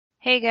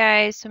Hey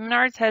guys, so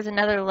Menards has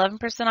another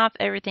 11% off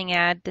everything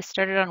ad. This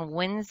started on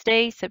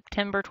Wednesday,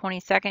 September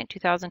 22nd,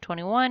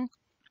 2021.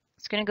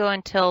 It's going to go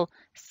until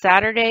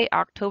Saturday,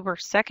 October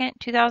 2nd,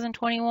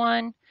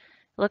 2021. It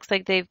looks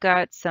like they've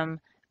got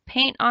some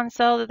paint on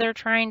sale that they're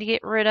trying to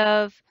get rid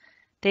of.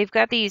 They've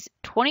got these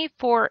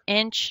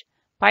 24-inch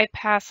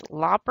bypass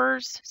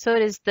loppers. So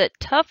it is the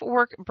Tough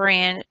Work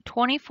brand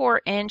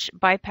 24-inch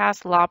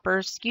bypass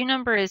loppers. SKU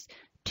number is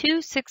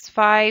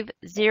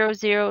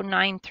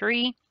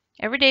 2650093.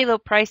 Everyday low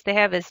price they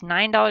have is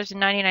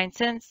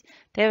 $9.99.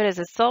 They have it as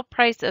a sale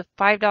price of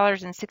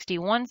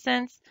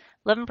 $5.61.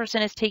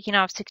 11% is taking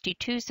off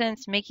 62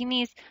 cents, making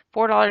these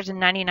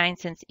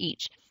 $4.99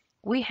 each.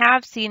 We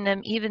have seen them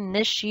even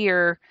this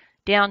year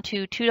down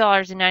to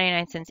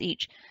 $2.99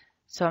 each.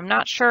 So I'm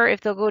not sure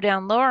if they'll go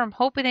down lower. I'm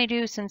hoping they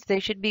do since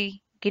they should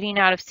be getting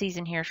out of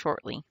season here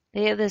shortly.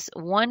 They have this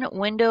one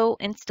window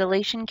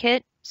installation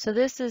kit. So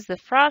this is the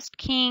Frost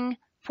King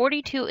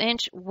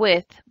 42-inch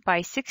width by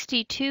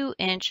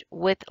 62-inch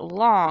width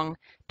long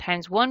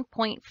times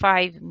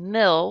 1.5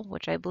 mil,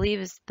 which I believe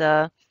is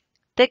the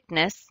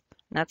thickness.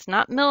 That's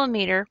not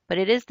millimeter, but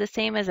it is the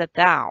same as a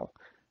thou.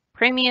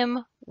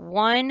 Premium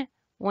one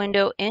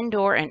window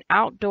indoor and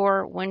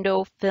outdoor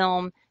window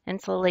film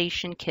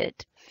insulation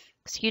kit.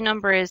 SKU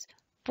number is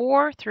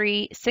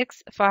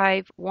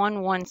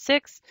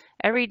 4365116.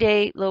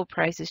 Everyday low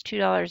price is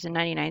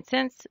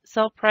 $2.99.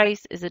 Sell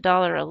price is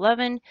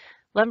 $1.11.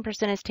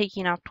 11% is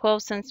taking off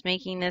 12 cents,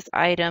 making this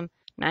item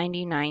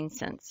 99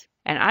 cents.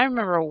 And I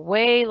remember a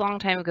way long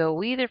time ago,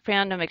 we either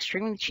found them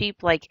extremely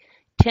cheap, like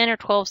 10 or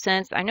 12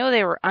 cents. I know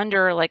they were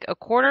under like a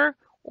quarter,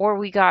 or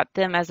we got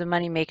them as a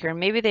moneymaker. And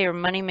maybe they were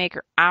moneymaker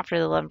after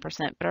the 11%.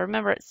 But I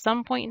remember at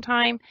some point in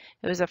time,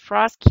 it was a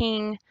Frost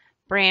King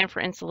brand for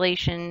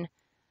insulation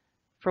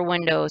for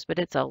windows, but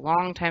it's a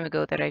long time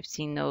ago that I've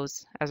seen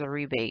those as a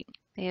rebate.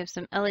 They have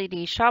some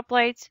LED shop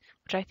lights,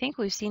 which I think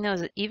we've seen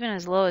those even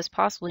as low as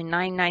possibly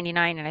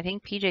 $9.99, and I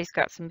think PJ's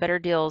got some better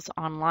deals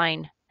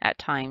online at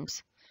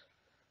times.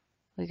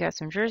 We got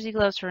some jersey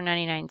gloves for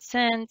 99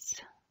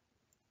 cents.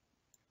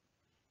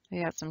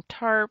 We got some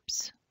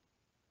tarps.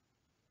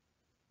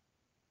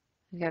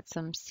 We got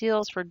some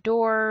seals for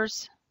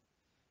doors,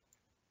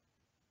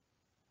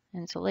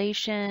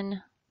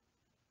 insulation.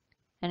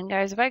 And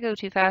guys, if I go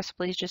too fast,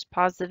 please just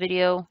pause the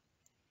video.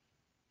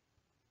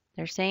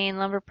 They're saying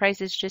lumber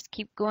prices just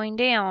keep going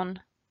down.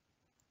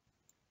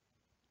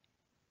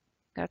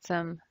 Got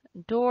some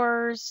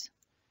doors,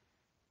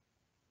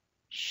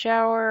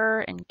 shower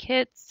and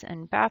kits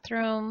and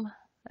bathroom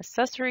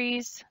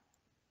accessories.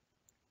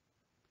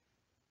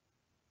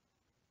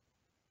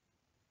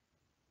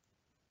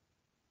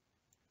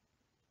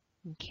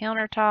 And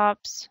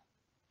countertops,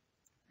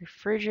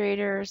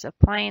 refrigerators,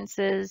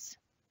 appliances.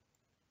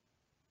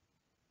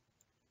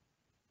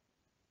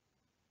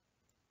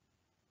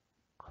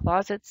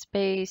 Closet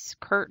space,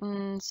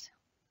 curtains.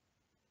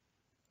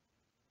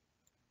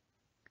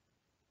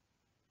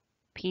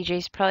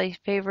 PJ's probably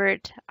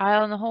favorite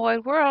aisle in the whole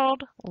wide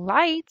world,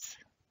 lights.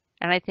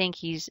 And I think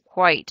he's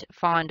quite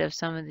fond of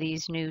some of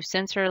these new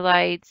sensor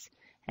lights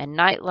and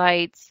night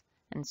lights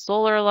and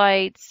solar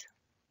lights.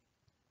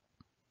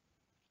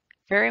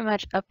 Very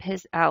much up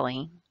his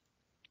alley.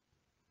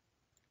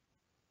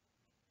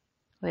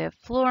 We have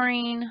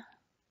flooring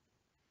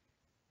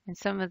and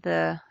some of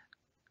the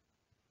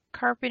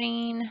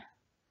carpeting,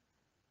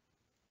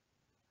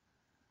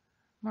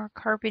 more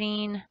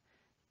carpeting,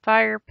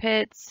 fire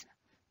pits,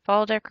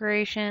 fall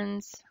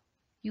decorations.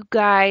 You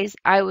guys,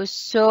 I was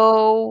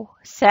so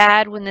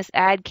sad when this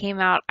ad came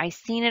out. I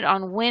seen it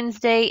on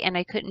Wednesday and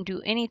I couldn't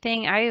do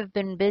anything. I have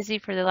been busy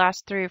for the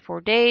last 3 or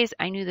 4 days.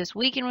 I knew this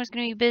weekend was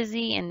going to be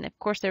busy, and of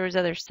course there was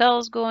other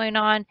sales going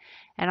on,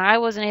 and I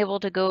wasn't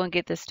able to go and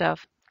get this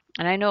stuff.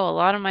 And I know a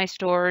lot of my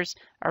stores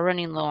are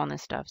running low on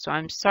this stuff. So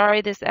I'm sorry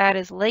this ad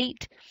is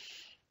late.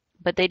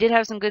 But they did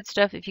have some good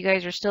stuff if you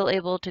guys are still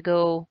able to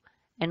go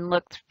and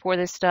look for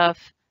this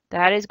stuff.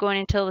 That is going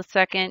until the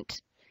 2nd.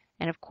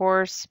 And of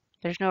course,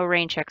 there's no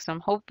rain check. So I'm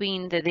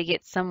hoping that they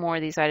get some more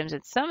of these items.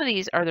 And some of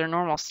these are their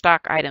normal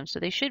stock items. So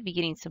they should be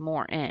getting some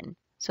more in.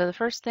 So the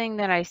first thing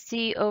that I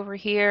see over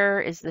here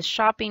is the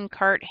shopping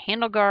cart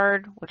handle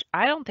guard, which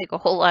I don't think a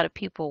whole lot of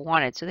people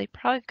wanted. So they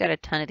probably got a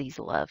ton of these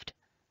left.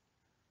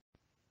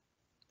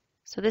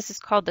 So this is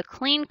called the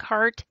Clean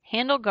Cart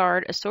Handle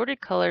Guard,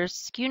 assorted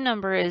colors. SKU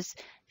number is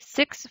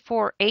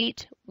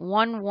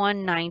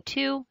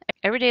 6481192.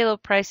 Everyday low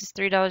price is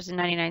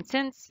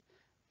 $3.99.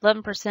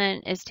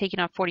 11% is taking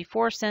off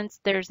 44 cents.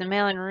 There's the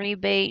mail-in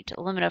rebate,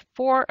 a limit of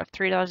 4 of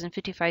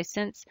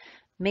 $3.55,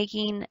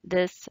 making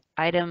this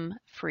item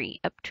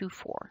free up to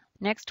 4.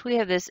 Next we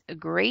have this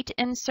Grate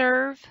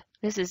Serve.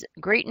 This is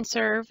Grate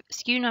Serve.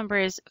 SKU number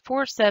is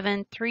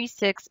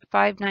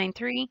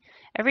 4736593.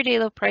 Everyday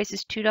low price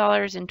is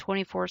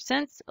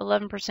 $2.24.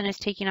 11% is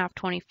taking off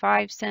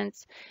 25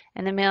 cents.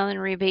 And the mail-in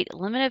rebate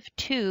limit of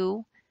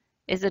 2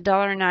 is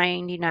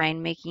 $1.99,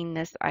 making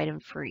this item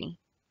free.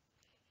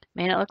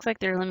 Man, it looks like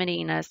they're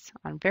limiting us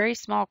on very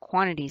small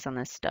quantities on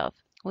this stuff.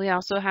 We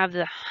also have the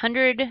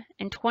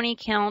 120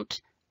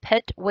 count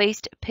pet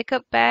waste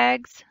pickup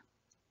bags.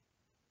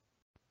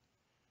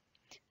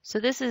 So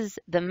this is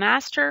the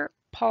Master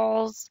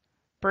Paws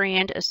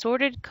brand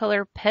assorted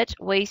color pet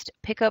waste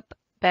pickup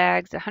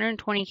bags,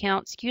 120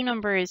 count. SKU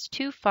number is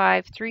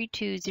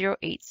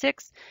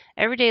 2532086.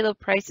 Everyday low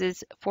price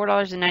is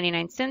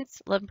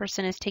 $4.99.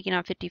 11% is taking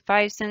off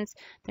 55 cents.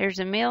 There's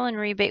a mail-in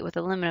rebate with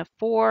a limit of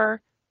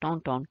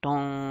of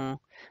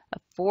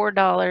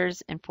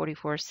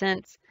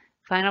 $4.44.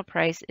 Final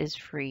price is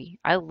free.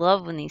 I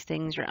love when these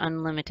things are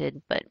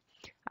unlimited, but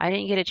I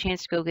didn't get a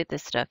chance to go get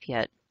this stuff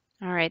yet.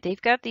 All right,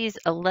 they've got these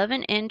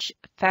 11-inch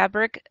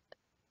fabric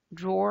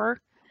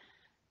drawer.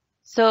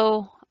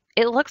 So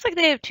it looks like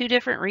they have two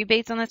different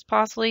rebates on this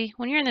possibly.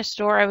 When you're in the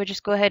store, I would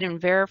just go ahead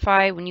and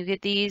verify when you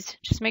get these.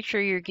 Just make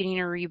sure you're getting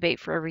a rebate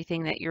for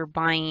everything that you're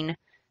buying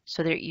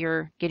so that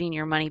you're getting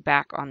your money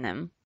back on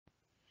them.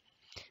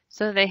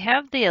 So they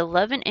have the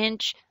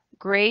 11-inch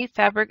gray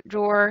fabric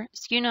drawer.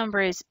 SKU number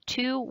is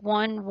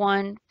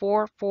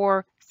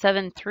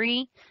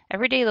 2114473.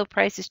 Everyday low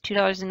price is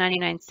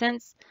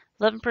 $2.99.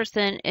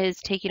 11% is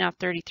taking off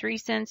 33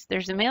 cents.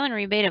 There's a mail-in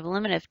rebate of a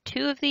limit of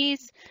 2 of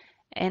these,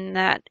 and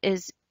that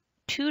is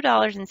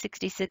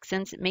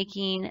 $2.66,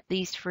 making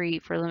these free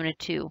for a limited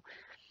 2.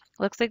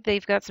 Looks like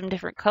they've got some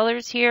different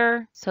colors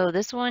here. So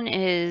this one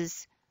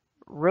is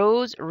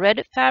rose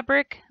red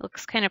fabric.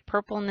 Looks kind of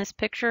purple in this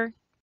picture.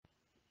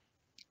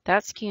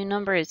 That SKU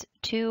number is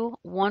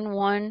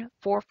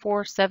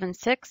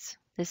 2114476.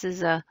 This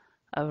is a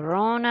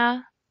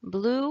Arona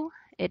blue.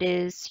 It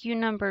is SKU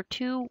number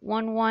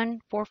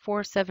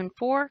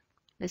 2114474.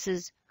 This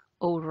is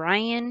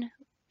Orion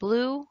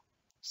blue.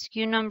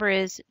 SKU number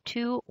is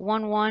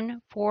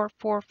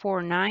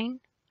 2114449.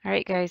 All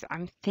right, guys,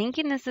 I'm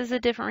thinking this is a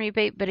different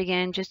rebate, but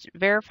again, just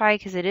verify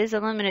because it is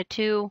a limited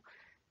 2.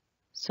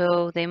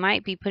 So they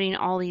might be putting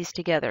all these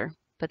together,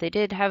 but they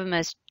did have them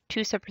as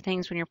 2 separate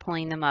things when you're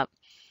pulling them up.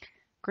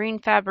 Green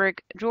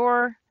fabric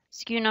drawer,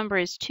 SKU number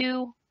is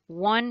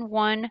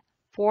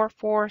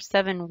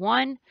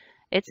 2114471.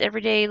 Its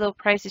everyday low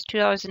price is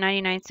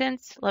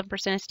 $2.99.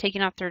 11% is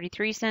taking off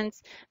 33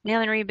 cents.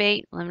 Mail-in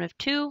rebate, limit of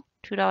 2,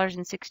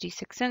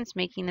 $2.66,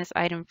 making this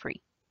item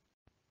free.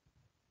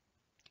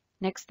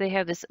 Next, they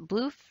have this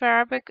blue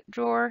fabric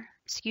drawer.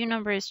 SKU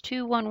number is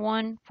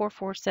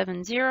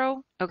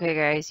 2114470. Okay,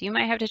 guys, you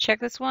might have to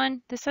check this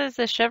one. This has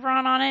a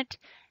chevron on it,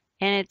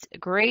 and it's a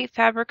gray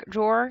fabric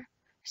drawer.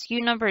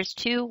 SKU number is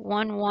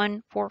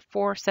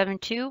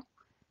 2114472.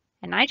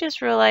 And I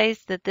just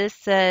realized that this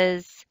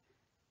says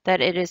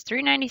that it is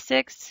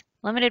 $3.96.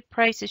 Limited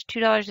price is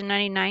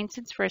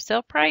 $2.99 for a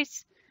sale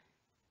price.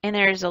 And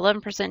there's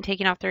 11%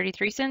 taking off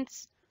 33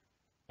 cents.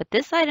 But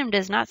this item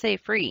does not say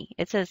free.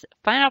 It says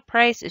final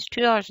price is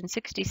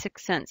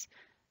 $2.66.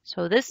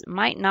 So this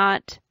might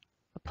not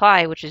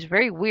apply, which is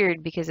very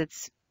weird because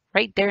it's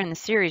right there in the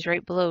series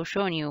right below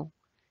showing you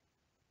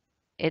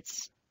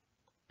it's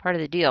part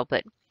of the deal.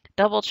 But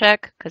double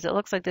check because it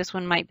looks like this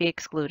one might be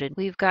excluded.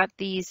 We've got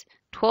these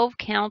 12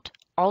 count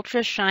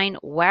Ultra Shine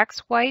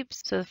wax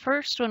wipes. So the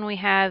first one we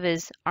have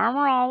is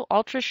Armor All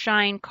Ultra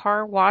Shine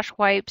car wash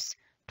wipes,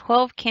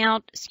 12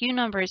 count. SKU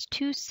number is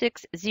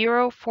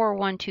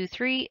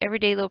 2604123.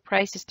 Everyday low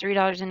price is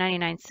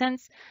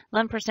 $3.99.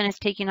 11% is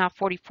taking off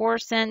 44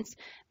 cents.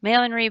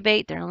 Mail-in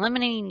rebate, they're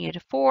eliminating you to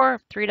 4,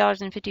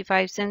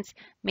 $3.55,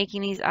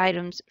 making these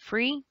items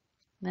free. And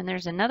then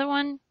there's another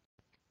one.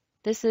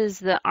 This is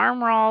the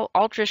Armor All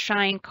Ultra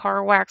Shine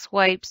car wax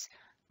wipes,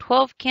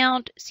 12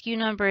 count. SKU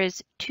number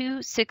is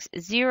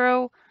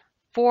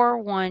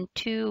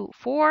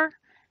 2604124.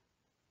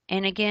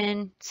 And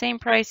again, same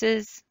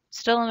prices,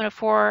 still limit of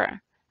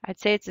 4. I'd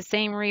say it's the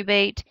same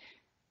rebate.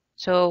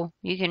 So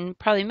you can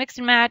probably mix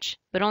and match,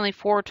 but only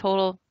 4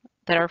 total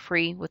that are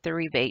free with the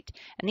rebate.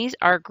 And these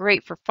are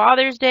great for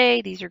Father's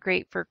Day. These are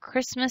great for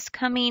Christmas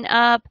coming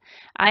up.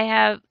 I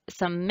have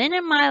some men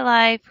in my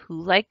life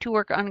who like to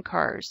work on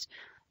cars.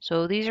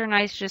 So these are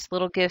nice, just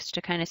little gifts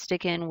to kind of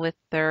stick in with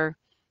their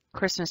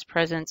Christmas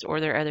presents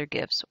or their other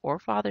gifts or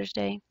Father's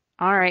Day.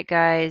 All right,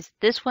 guys,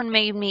 this one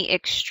made me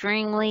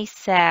extremely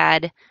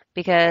sad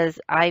because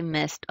I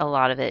missed a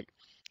lot of it.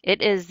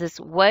 It is this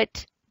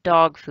wet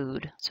dog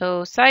food.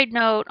 So side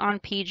note,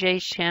 on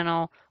PJ's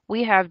channel,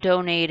 we have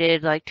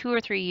donated like 2 or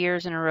 3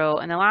 years in a row.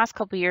 And the last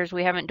couple years,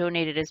 we haven't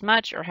donated as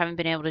much or haven't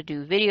been able to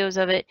do videos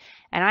of it.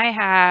 And I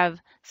have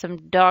some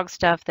dog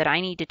stuff that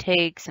I need to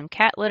take, some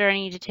cat litter I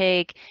need to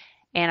take,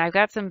 and I've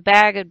got some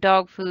bag of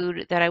dog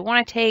food that I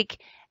want to take,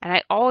 and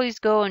I always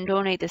go and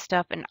donate this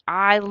stuff, and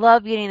I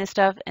love getting this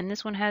stuff, and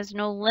this one has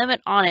no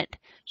limit on it.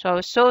 So I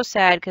was so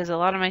sad because a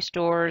lot of my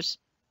stores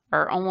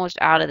are almost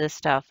out of this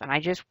stuff, and I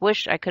just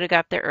wish I could have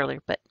got there earlier.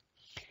 But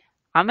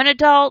I'm an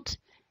adult,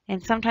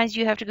 and sometimes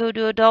you have to go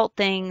do adult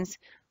things,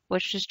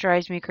 which just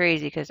drives me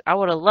crazy because I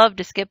would have loved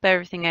to skip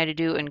everything I had to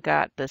do and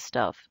got this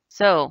stuff.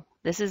 So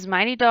this is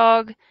Mighty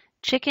Dog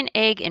chicken,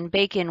 egg, and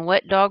bacon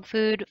wet dog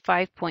food,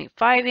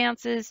 5.5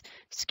 ounces.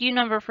 SKU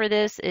number for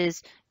this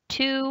is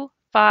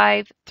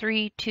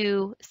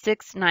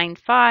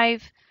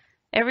 2532695.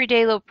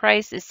 Everyday low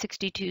price is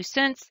 62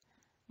 cents.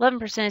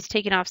 11% is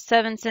taken off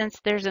 7 cents.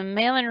 There's a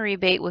mail-in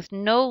rebate with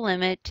no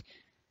limit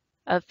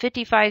of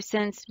 55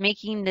 cents,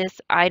 making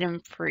this item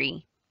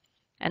free.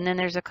 And then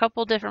there's a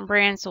couple different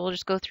brands, so we'll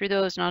just go through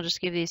those and I'll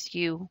just give you a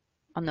SKU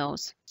on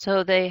those.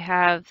 So they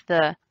have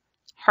the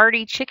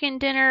Hearty Chicken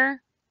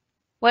Dinner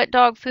wet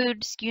dog food.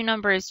 SKU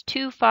number is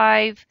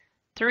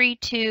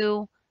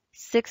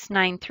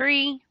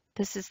 2532693.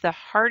 This is the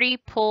Hearty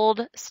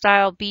Pulled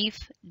Style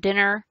Beef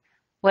Dinner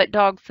wet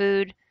dog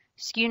food.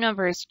 SKU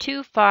number is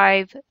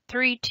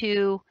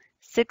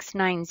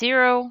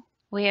 2532690.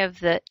 We have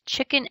the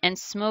Chicken and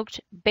Smoked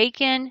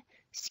Bacon.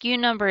 SKU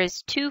number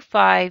is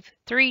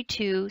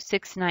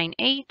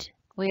 2532698.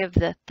 We have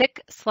the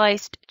Thick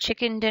Sliced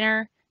Chicken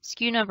Dinner.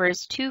 SKU number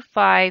is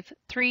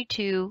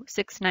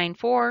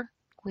 2532694.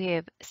 We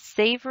have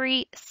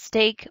Savory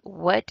Steak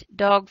Wet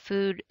Dog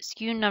Food.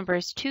 SKU number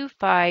is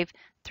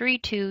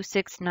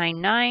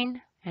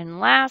 2532699. And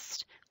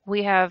last,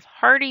 we have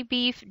Hearty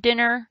Beef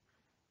Dinner.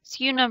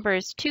 SKU number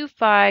is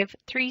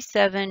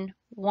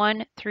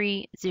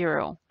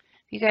 2537130.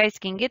 If you guys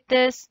can get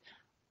this,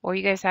 or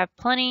you guys have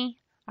plenty,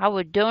 I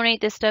would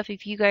donate this stuff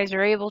if you guys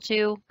are able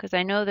to, because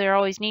I know they're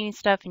always needing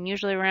stuff, and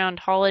usually around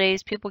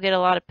holidays people get a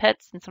lot of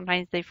pets and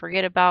sometimes they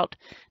forget about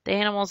the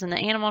animals in the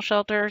animal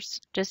shelters.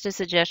 Just a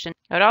suggestion.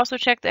 I would also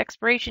check the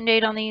expiration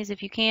date on these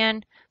if you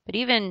can, but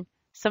even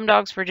some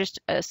dogs for just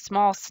a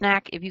small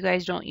snack if you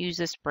guys don't use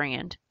this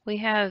brand. We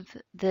have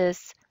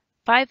this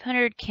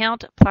 500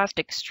 count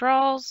plastic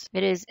straws.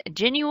 It is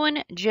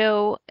Genuine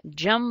Joe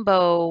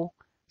Jumbo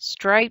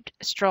striped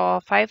straw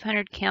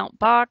 500 count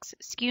box.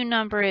 SKU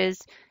number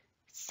is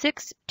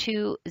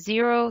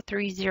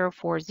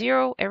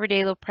 6203040.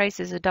 Everyday low price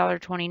is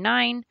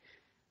 $1.29.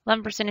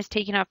 11% is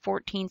taken off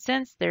 14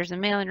 cents. There's a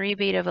mail-in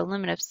rebate of a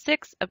limit of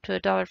 6 up to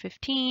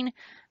 $1.15.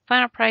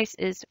 Final price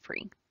is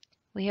free.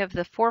 We have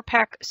the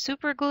 4-pack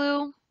super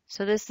glue.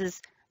 So this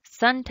is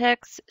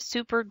Suntex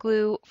Super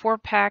Glue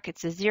 4-pack.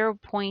 It's a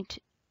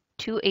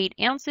 0.28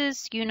 ounces.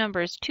 SKU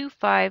number is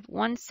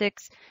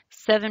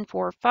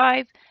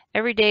 2516745.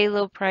 Everyday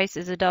low price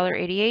is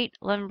 $1.88.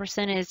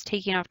 11% is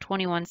taking off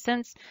 21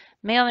 cents.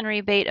 Mail-in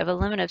rebate of a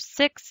limit of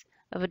 6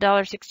 of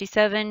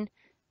 $1.67,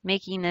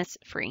 making this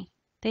free.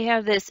 They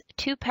have this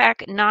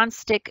 2-pack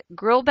non-stick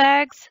grill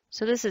bags.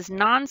 So this is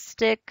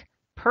non-stick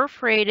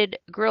perforated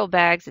grill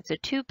bags. It's a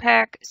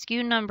 2-pack.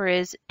 SKU number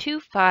is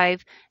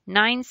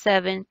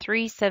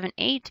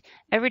 2597378.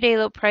 Everyday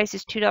low price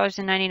is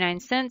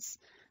 $2.99.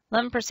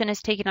 11%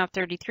 is taken off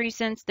 33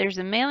 cents. There's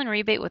a mail-in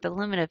rebate with a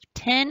limit of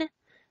 10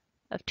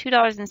 of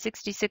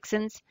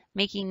 $2.66,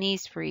 making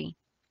these free.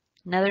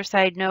 Another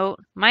side note,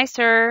 my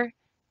sir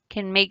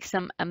can make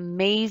some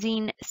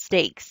amazing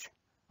steaks.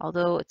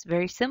 Although it's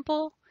very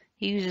simple,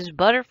 he uses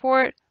butter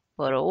for it,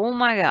 but oh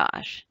my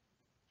gosh.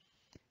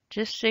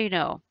 Just so you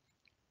know.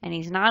 And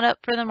he's not up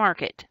for the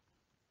market,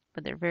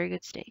 but they're very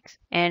good steaks.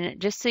 And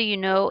just so you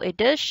know, it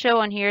does show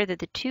on here that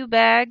the 2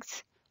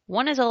 bags,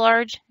 one is a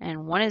large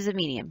and one is a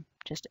medium.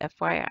 Just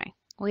FYI.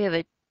 We have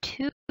a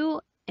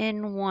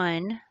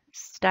 2-in-1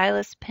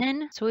 stylus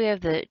pen. So we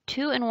have the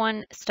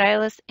 2-in-1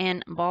 stylus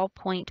and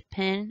ballpoint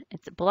pen.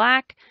 It's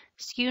black.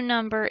 SKU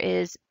number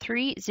is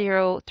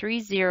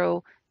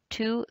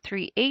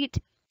 3030238.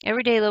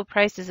 Everyday low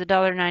price is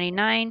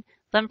 $1.99.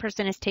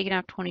 11% is taken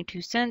off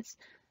 22 cents.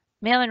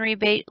 Mail-in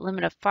rebate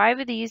limit of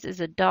 5 of these is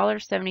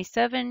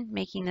 $1.77,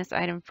 making this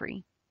item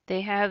free.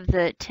 They have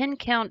the 10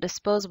 count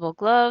disposable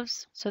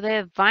gloves. So they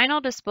have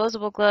vinyl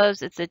disposable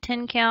gloves. It's a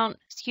 10 count.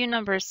 SKU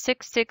number is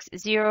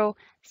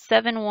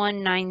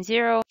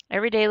 6607190.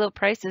 Everyday low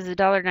price is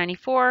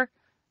 $1.94.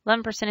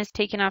 11% is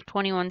taken off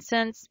 21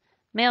 cents.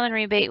 Mail-in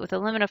rebate with a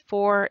limit of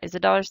 4 is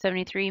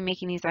 $1.73,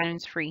 making these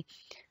items free.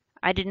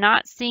 I did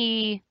not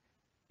see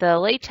the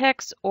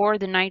latex or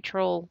the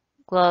nitrile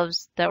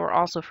gloves that were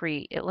also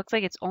free. It looks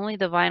like it's only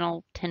the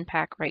vinyl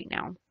 10-pack right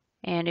now.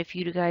 And if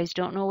you guys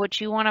don't know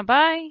what you want to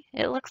buy,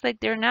 it looks like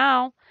they're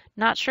now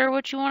not sure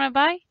what you want to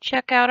buy.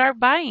 Check out our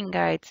buying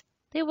guides.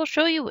 They will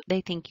show you what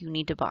they think you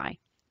need to buy.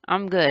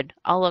 I'm good.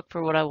 I'll look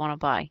for what I want to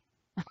buy.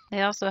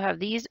 They also have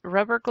these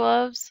rubber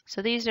gloves.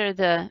 So these are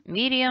the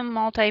medium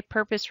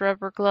multi-purpose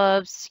rubber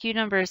gloves. SKU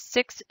number is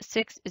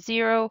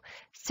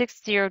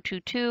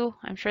 6606022.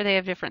 I'm sure they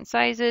have different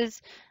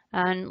sizes.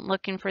 And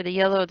looking for the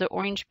yellow or the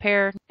orange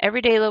pair.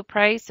 Everyday low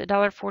price,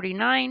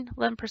 $1.49.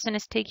 11%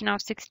 is taking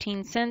off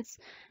 16 cents.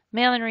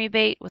 Mail-in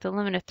rebate with a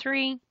limit of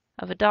 3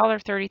 of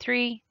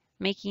 $1.33,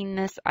 making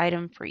this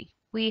item free.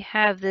 We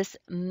have this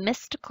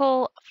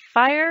Mystical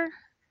Fire.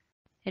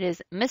 It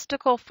is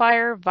Mystical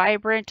Fire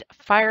Vibrant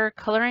Fire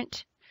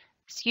Colorant.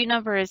 SKU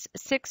number is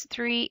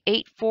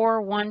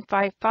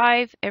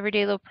 6384155.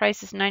 Everyday low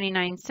price is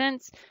 99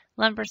 cents.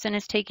 11%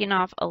 is taking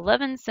off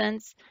 11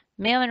 cents.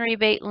 Mail-in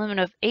rebate limit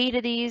of 8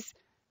 of these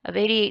of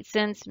 88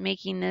 cents,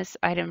 making this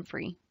item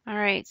free. All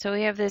right, so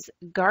we have this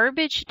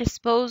garbage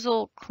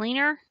disposal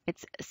cleaner.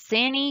 It's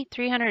Sani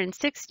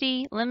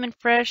 360 Lemon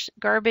Fresh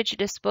Garbage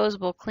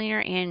Disposable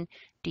Cleaner and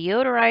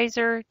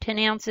deodorizer, 10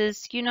 ounces.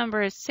 SKU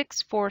number is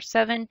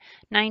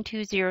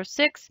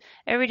 6479206.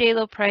 Everyday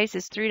low price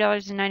is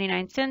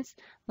 $3.99.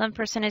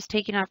 11% is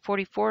taken off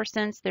 44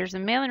 cents. There's a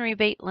mail-in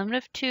rebate limit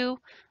of 2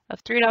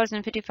 of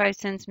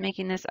 $3.55,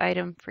 making this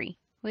item free.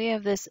 We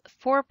have this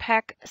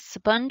 4-pack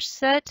sponge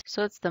set.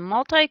 So it's the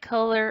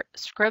multicolor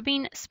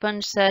scrubbing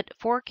sponge set,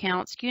 4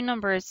 count. SKU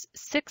number is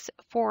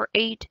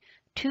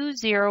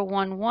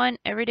 6482011.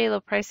 Everyday low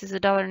price is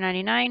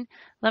 $1.99.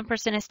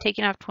 11% is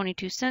taken off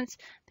 22 cents.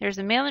 There's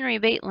a mail-in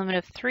rebate limit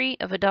of 3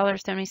 of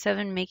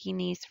 $1.77, making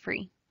these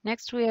free.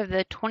 Next, we have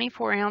the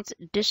 24-ounce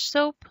dish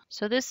soap.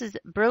 So this is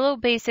Brillo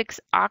Basics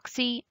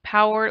Oxy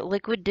Power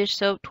Liquid Dish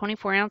Soap,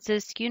 24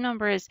 ounces. SKU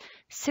number is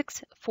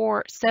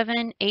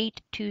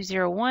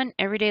 6478201.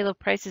 Everyday low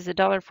price is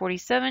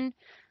 $1.47.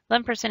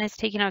 11% is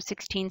taken off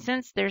 16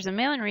 cents. There's a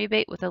mail-in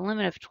rebate with a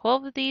limit of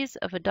 12 of these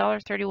of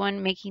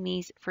 $1.31, making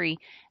these free.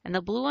 And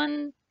the blue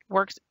one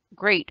works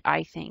great,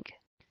 I think.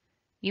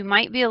 You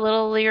might be a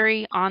little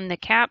leery on the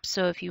cap,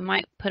 so if you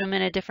might put them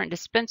in a different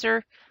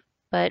dispenser,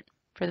 but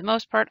for the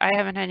most part, I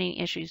haven't had any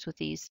issues with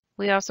these.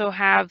 We also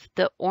have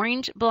the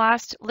Orange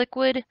Blast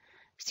Liquid.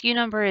 SKU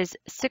number is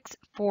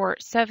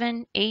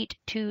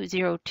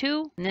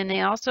 6478202. And then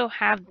they also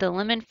have the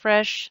Lemon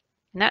Fresh,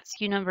 and that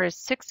SKU number is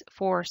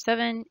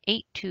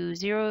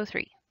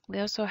 6478203. We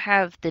also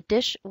have the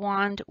Dish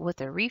Wand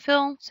with a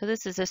refill. So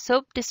this is a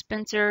soap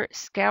dispenser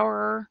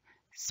scourer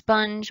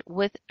sponge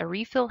with a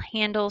refill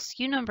handle.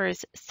 SKU number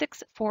is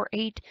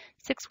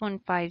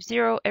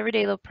 6486150.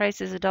 Everyday low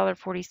price is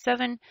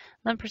 $1.47.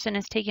 11%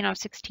 is taken off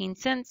 16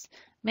 cents.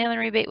 Mail-in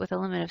rebate with a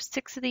limit of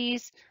 6 of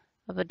these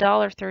of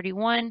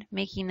 $1.31,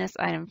 making this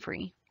item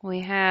free.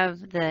 We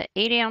have the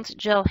 8-ounce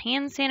gel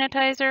hand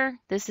sanitizer.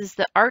 This is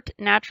the Art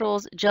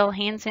Naturals gel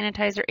hand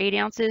sanitizer, 8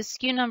 ounces.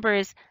 SKU number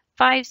is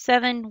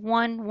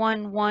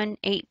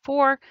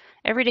 5711184.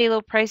 Everyday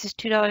low price is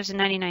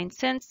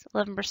 $2.99.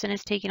 11%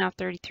 is taken off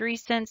 33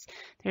 cents.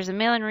 There's a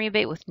mail-in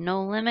rebate with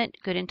no limit,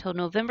 good until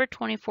November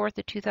 24th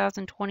of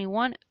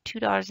 2021,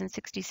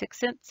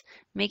 $2.66,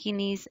 making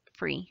these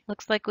free.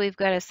 Looks like we've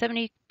got a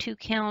 72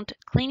 count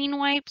cleaning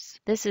wipes.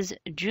 This is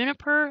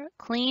Juniper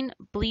Clean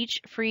Bleach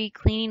Free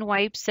Cleaning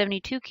Wipes,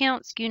 72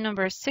 count. SKU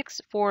number is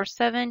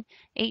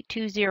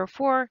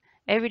 6478204.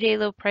 Everyday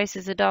low price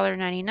is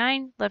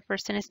 $1.99.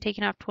 11% is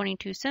taken off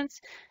 22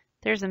 cents.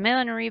 There's a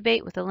mail-in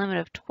rebate with a limit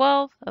of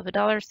 12 of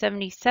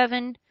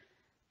 $1.77.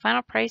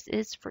 Final price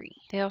is free.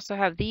 They also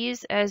have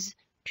these as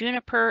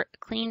Juniper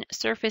Clean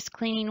Surface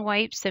Cleaning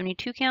Wipes,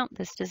 72 count.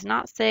 This does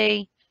not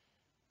say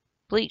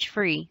bleach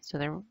free, so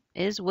there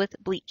is with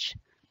bleach.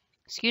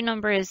 SKU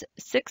number is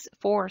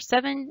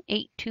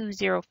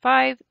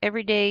 6478205.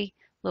 Everyday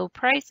low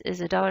price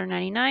is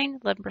 $1.99.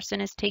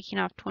 11% is taken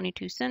off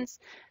 22 cents.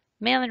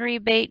 Mail-in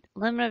rebate,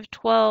 limit of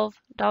 12,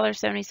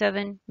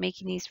 $1.77,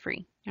 making these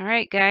free. All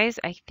right, guys,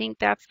 I think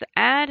that's the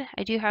ad.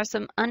 I do have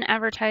some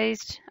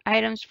unadvertised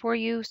items for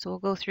you, so we'll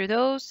go through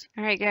those.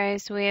 All right,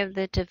 guys, so we have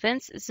the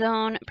Defense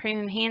Zone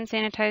Premium Hand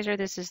Sanitizer.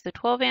 This is the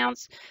 12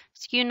 ounce.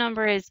 SKU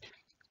number is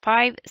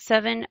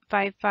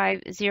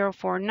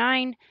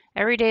 5755049.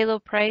 Everyday low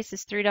price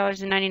is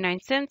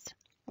 $3.99.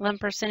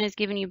 11% is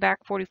giving you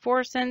back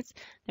 44 cents.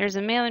 There's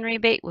a mail-in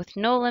rebate with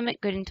no limit,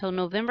 good until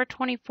November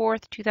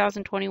 24th,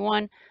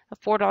 2021 of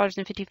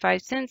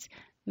 $4.55,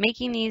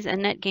 making these a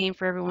net gain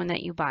for everyone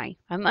that you buy.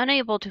 I'm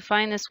unable to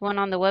find this one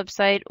on the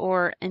website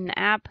or in the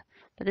app,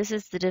 but this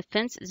is the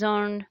Defense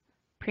Zone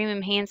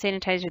Premium Hand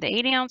Sanitizer, the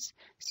 8 ounce.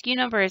 SKU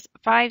number is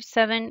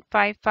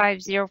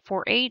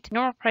 5755048.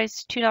 Normal price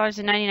is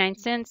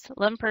 $2.99.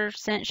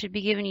 11% should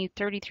be giving you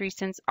 33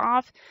 cents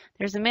off.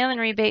 There's a mail-in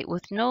rebate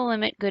with no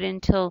limit, good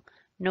until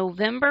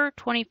November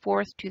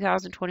 24th,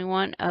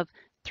 2021 of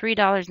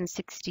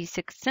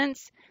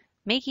 $3.66,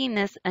 making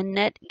this a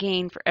net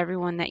gain for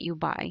everyone that you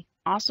buy.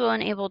 Also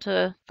unable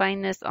to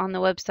find this on the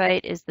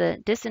website is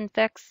the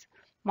Disinfects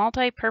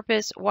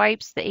Multi-Purpose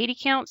Wipes, the 80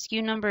 count.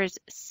 SKU number is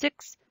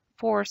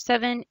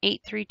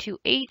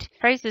 6478328.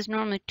 Price is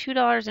normally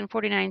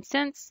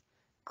 $2.49.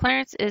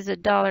 Clearance is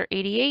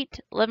 $1.88.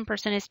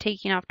 11% is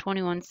taking off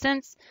 21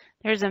 cents.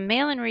 There's a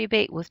mail-in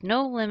rebate with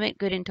no limit,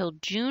 good until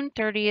June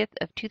 30th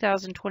of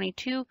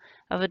 2022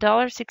 of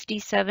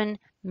 $1.67,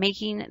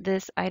 making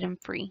this item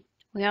free.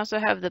 We also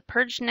have the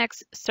Purge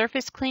Next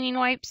Surface Cleaning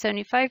Wipe,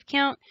 75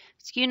 count.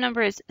 SKU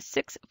number is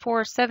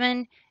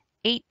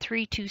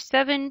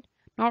 6478327.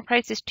 Normal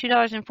price is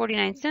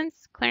 $2.49.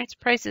 Clearance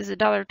price is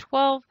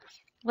 $1.12.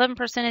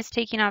 11% is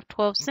taking off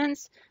 12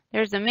 cents.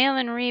 There's a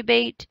mail-in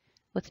rebate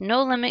with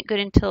no limit, good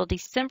until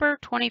December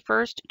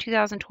 21st,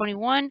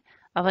 2021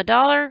 of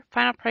 $1.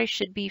 Final price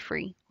should be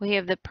free. We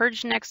have the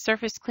Purge Next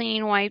Surface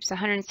Cleaning Wipes,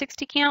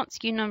 160 count.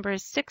 SKU number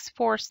is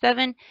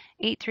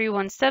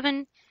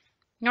 6478317.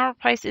 Normal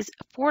price is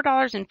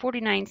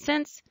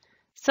 $4.49.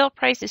 Sale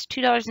price is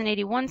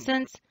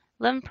 $2.81.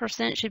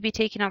 11% should be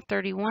taken off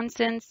 31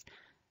 cents.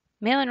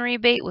 Mail-in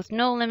rebate with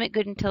no limit,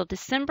 good until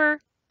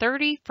December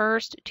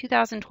 31st,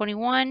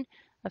 2021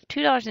 of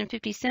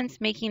 $2.50,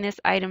 making this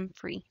item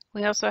free.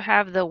 We also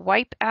have the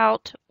Wipe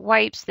Out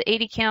wipes, the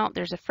 80 count.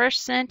 There's a fresh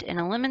scent and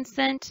a lemon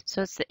scent.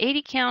 So it's the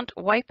 80 count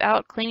Wipe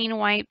Out cleaning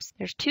wipes.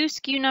 There's two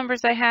SKU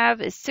numbers I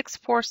have is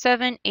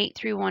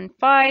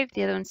 6478315.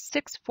 The other one's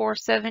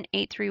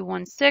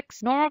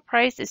 6478316. Normal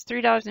price is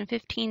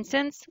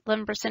 $3.15.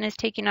 11% is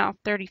taken off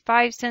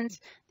 35 cents.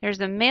 There's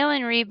a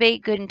mail-in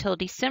rebate good until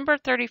December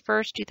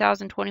 31st,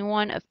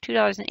 2021 of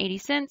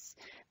 $2.80,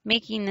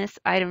 making this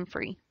item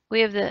free.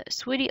 We have the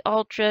Sweetie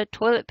Ultra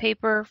toilet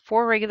paper,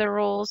 4 regular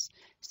rolls.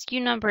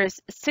 SKU number is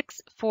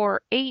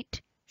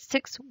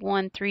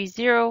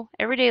 6486130.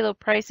 Everyday low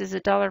price is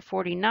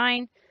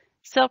 $1.49.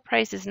 Sale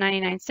price is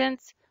 99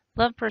 cents.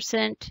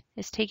 11%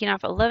 is taken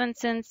off 11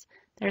 cents.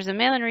 There's a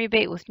mail-in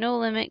rebate with no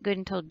limit good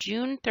until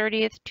June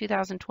 30th,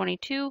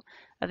 2022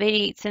 of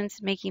 88 cents,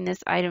 making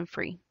this item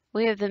free.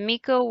 We have the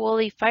Miko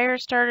Woolly Fire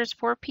Starters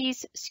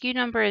 4-piece. SKU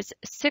number is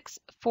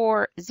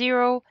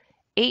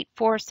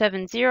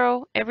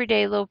 6408470.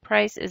 Everyday low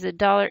price is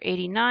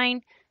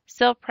 $1.89.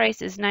 Sale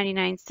price is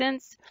 99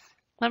 cents.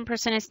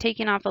 1% is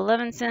taken off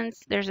 11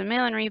 cents. There's a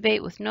mail-in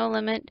rebate with no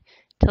limit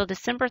till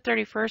December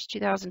 31st,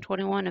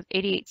 2021 of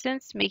 88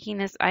 cents, making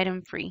this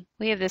item free.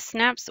 We have the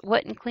Snaps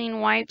Wet and Clean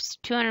Wipes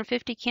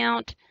 250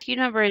 count. SKU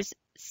number is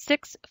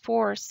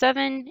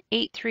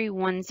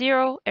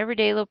 6478310.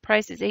 Everyday low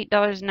price is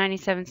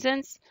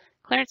 $8.97.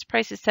 Clearance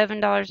price is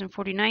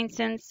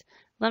 $7.49.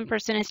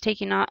 11% is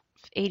taken off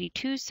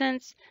 82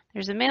 cents.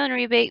 There's a mail-in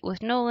rebate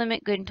with no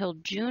limit good until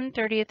June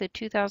 30th of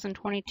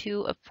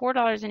 2022 of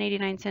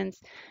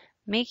 $4.89,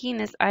 making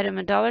this item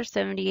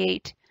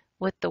 $1.78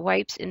 with the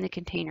wipes in the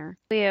container.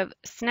 We have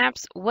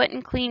Snaps Wet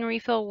and Clean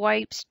Refill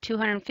Wipes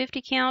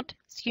 250 count.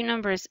 SKU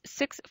number is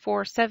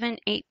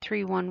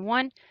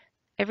 6478311.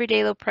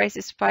 Everyday low price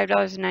is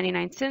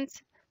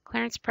 $5.99.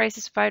 Clearance price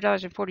is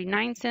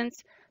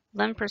 $5.49.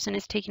 11%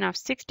 is taken off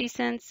 60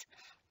 cents.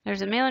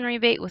 There's a mail-in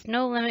rebate with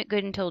no limit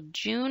good until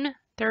June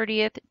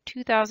 30th,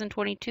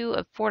 2022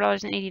 of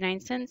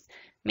 $4.89,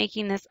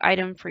 making this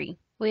item free.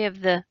 We have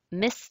the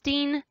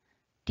Misting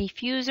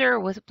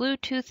Diffuser with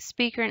Bluetooth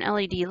speaker and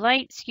LED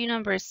light. SKU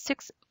number is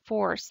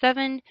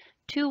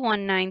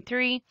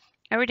 6472193.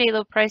 Everyday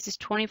low price is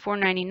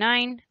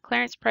 $24.99.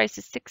 Clearance price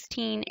is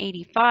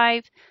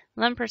 $16.85.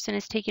 11%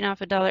 is taken off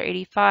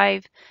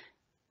 $1.85.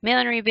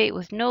 Mail-in rebate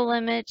with no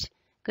limit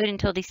good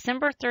until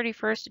December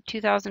 31st,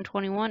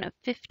 2021 of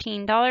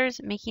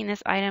 $15, making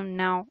this item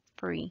now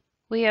free.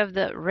 We have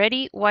the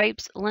Ready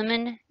Wipes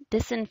Lemon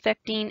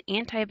Disinfecting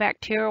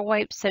Antibacterial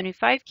Wipes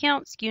 75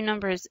 count. SKU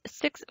number is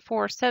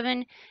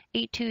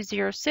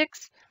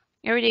 6478206.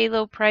 Everyday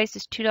low price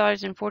is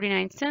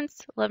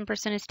 $2.49.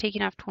 11% is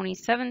taken off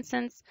 27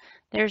 cents.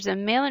 There's a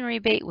mail-in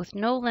rebate with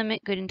no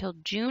limit good until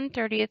June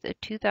 30th of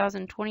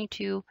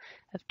 2022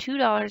 of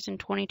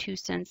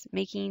 $2.22,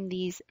 making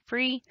these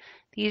free.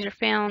 These are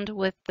found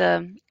with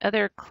the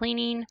other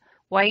cleaning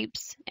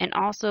wipes and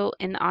also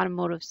in the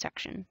automotive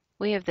section.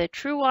 We have the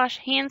True Wash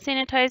Hand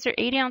Sanitizer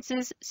 8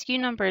 ounces. SKU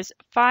number is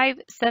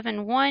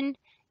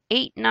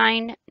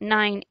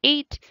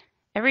 5718998.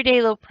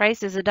 Everyday low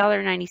price is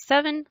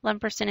 $1.97.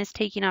 11% is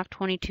taken off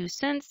 22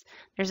 cents.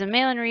 There's a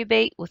mail-in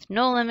rebate with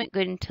no limit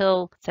good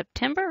until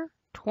September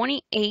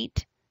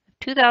 28,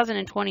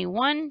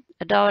 2021,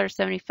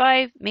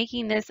 $1.75,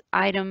 making this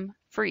item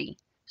free.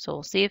 So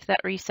we'll see if that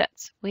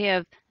resets. We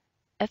have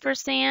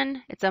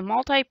Effersan. It's a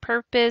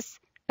multi-purpose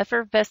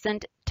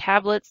effervescent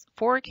tablets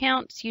 4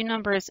 count. SKU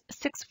number is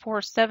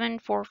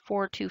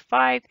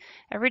 6474425.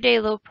 Everyday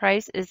low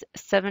price is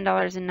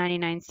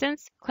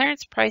 $7.99.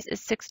 Clearance price is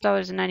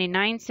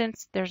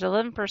 $6.99. There's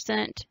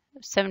 11%,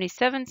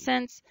 77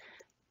 cents.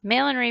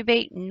 Mail-in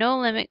rebate, no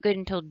limit, good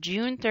until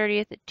June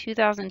 30th,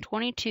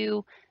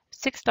 2022,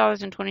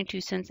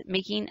 $6.22,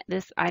 making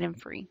this item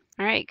free.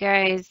 All right,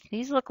 guys,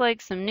 these look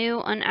like some new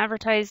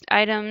unadvertised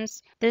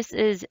items. This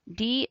is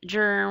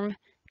D-Germ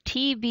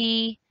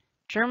TB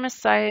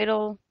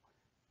Germicidal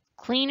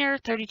Cleaner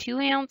 32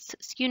 ounce.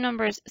 SKU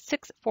number is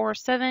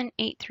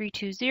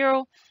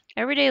 6478320.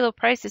 Everyday low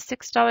price is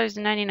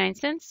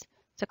 $6.99. It's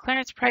a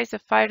clearance price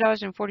of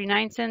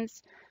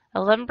 $5.49.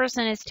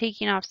 11% is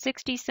taking off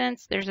 60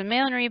 cents. There's a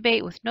mail-in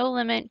rebate with no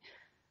limit,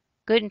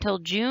 good until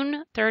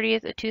June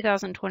 30th of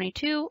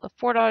 2022 of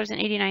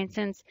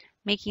 $4.89,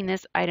 making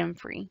this item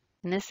free.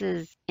 And this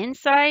is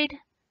Inside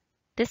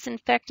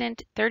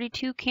Disinfectant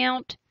 32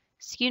 count.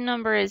 SKU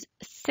number is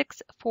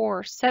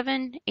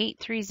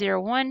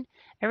 6478301.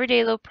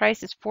 Everyday low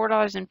price is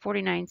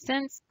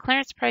 $4.49.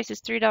 Clearance price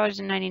is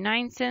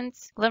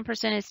 $3.99.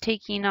 11% is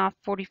taking off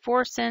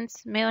 44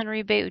 cents. Mail-in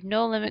rebate with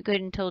no limit, good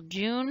until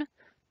June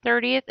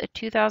 30th of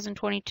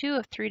 2022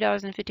 of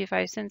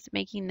 $3.55,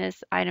 making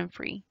this item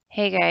free.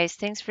 Hey guys,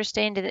 thanks for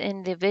staying to the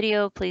end of the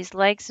video. Please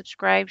like,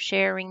 subscribe,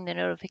 share, ring the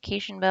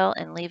notification bell,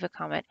 and leave a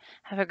comment.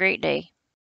 Have a great day.